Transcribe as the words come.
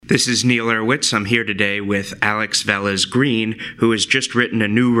This is Neal Urwitz. I'm here today with Alex Velez-Green, who has just written a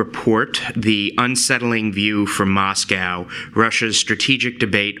new report, The Unsettling View from Moscow, Russia's Strategic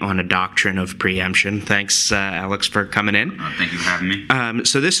Debate on a Doctrine of Pre-emption. Thanks, Alex, for coming in. Thank you for having me.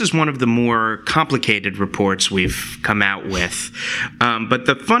 So this is one of the more complicated reports we've come out with. But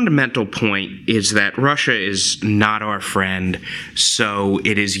the fundamental point is that Russia is not our friend, so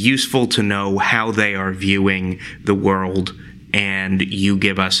it is useful to know how they are viewing the world, and you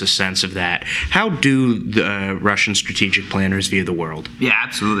give us a sense of that. How do the Russian strategic planners view the world? Yeah,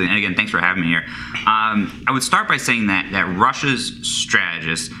 absolutely. And again, thanks for having me here. I would start by saying that Russia's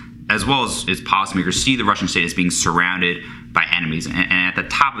strategists, as well as its policymakers, see the Russian state as being surrounded by enemies. And at the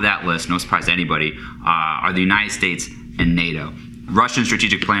top of that list, no surprise to anybody, are the United States and NATO. Russian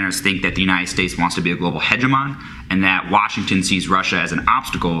strategic planners think that the United States wants to be a global hegemon and that Washington sees Russia as an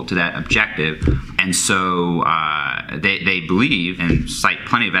obstacle to that objective. And so they believe and cite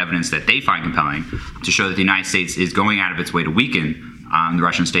plenty of evidence that they find compelling to show that the United States is going out of its way to weaken the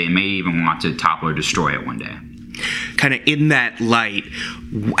Russian state and may even want to topple or destroy it one day. Kind of in that light,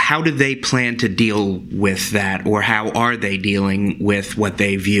 how do they plan to deal with that, or how are they dealing with what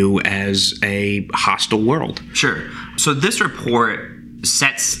they view as a hostile world? Sure. So this report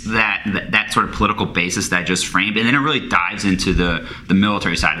sets that sort of political basis that I just framed, and then it really dives into the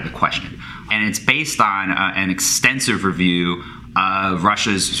military side of the question. And it's based on an extensive review of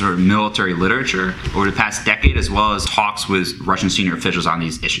Russia's sort of military literature over the past decade, as well as talks with Russian senior officials on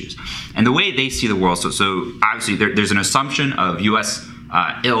these issues. And the way they see the world, so obviously there's an assumption of U.S.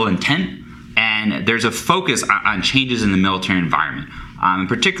 Ill intent, and there's a focus on changes in the military environment. In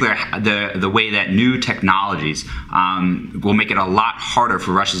particular, the way that new technologies will make it a lot harder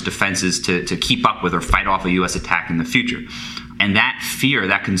for Russia's defenses to keep up with or fight off a U.S. attack in the future. And that fear,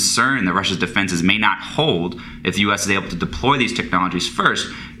 that concern that Russia's defenses may not hold if the U.S. is able to deploy these technologies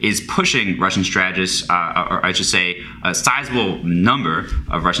first, is pushing Russian strategists, or I should say a sizable number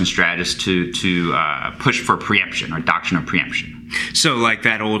of Russian strategists to push for preemption, or doctrine of preemption. So like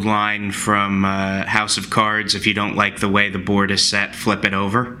that old line from House of Cards, if you don't like the way the board is set, flip it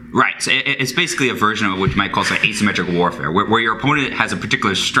over? Right. So it's basically a version of what you might call asymmetric warfare, where your opponent has a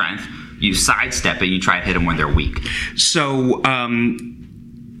particular strength, you sidestep it, and you try to hit them when they're weak. So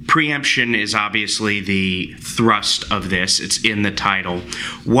preemption is obviously the thrust of this. It's in the title.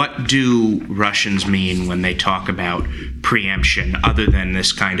 What do Russians mean when they talk about preemption, other than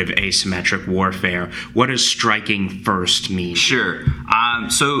this kind of asymmetric warfare? What does striking first mean? Sure.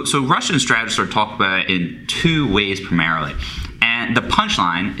 So Russian strategists are talking about it in two ways primarily. And the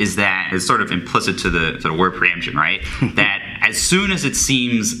punchline is that it's sort of implicit to the word preemption, right? That as soon as it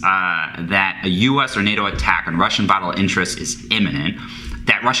seems that a U.S. or NATO attack on Russian vital interests is imminent,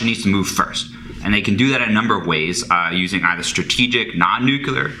 that Russia needs to move first. And they can do that in a number of ways, using either strategic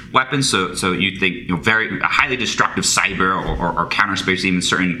non-nuclear weapons, so you think very highly destructive cyber or counter-space, even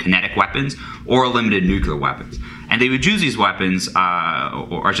certain kinetic weapons, or limited nuclear weapons. And they would use these weapons,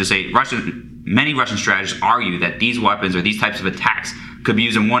 or I should say, many Russian strategists argue that these weapons or these types of attacks could be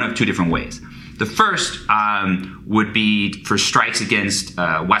used in one of two different ways. The first would be for strikes against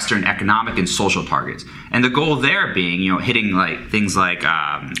Western economic and social targets, and the goal there being, hitting things like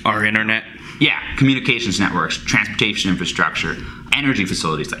our internet. Yeah, communications networks, transportation infrastructure, energy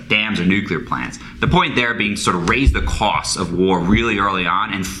facilities like dams or nuclear plants. The point there being to sort of raise the costs of war really early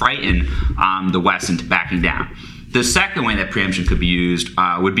on and frighten the West into backing down. The second way that preemption could be used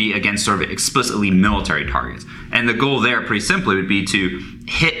would be against sort of explicitly military targets. And the goal there, pretty simply, would be to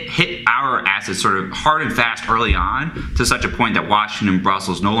hit our assets sort of hard and fast early on, to such a point that Washington and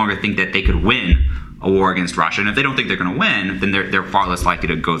Brussels no longer think that they could win a war against Russia. And if they don't think they're going to win, then they're far less likely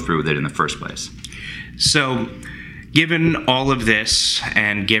to go through with it in the first place. So, given all of this,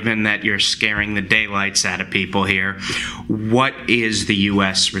 and given that you're scaring the daylights out of people here, what is the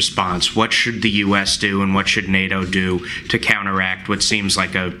U.S. response? What should the U.S. do, and what should NATO do to counteract what seems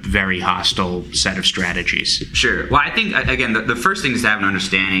like a very hostile set of strategies? Sure. Well, I think, again, the first thing is to have an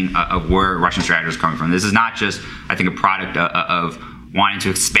understanding of where Russian strategists are coming from. This is not just, I think, a product of wanting to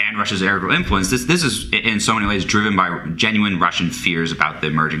expand Russia's area of influence. This is, in so many ways, driven by genuine Russian fears about the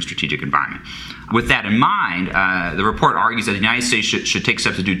emerging strategic environment. With that in mind, the report argues that the United States should take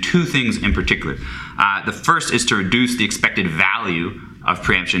steps to do two things in particular. The first is to reduce the expected value of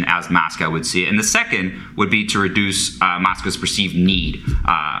preemption as Moscow would see it, and the second would be to reduce Moscow's perceived need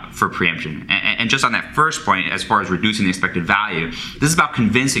for preemption. And just on that first point, as far as reducing the expected value, this is about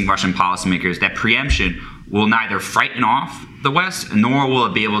convincing Russian policymakers that preemption will neither frighten off the West, nor will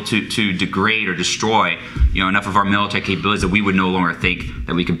it be able to degrade or destroy enough of our military capabilities that we would no longer think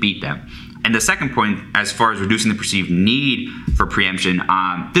that we could beat them. And the second point, as far as reducing the perceived need for preemption,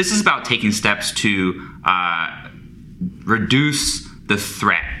 this is about taking steps to reduce the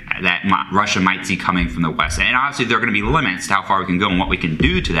threat that Russia might see coming from the West. And obviously there are going to be limits to how far we can go and what we can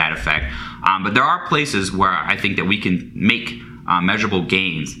do to that effect. But there are places where I think that we can make measurable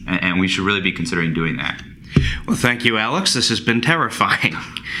gains, and we should really be considering doing that. Well, thank you, Alex. This has been terrifying.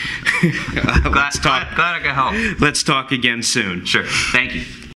 Glad I could help. Let's talk again soon. Sure. Thank you.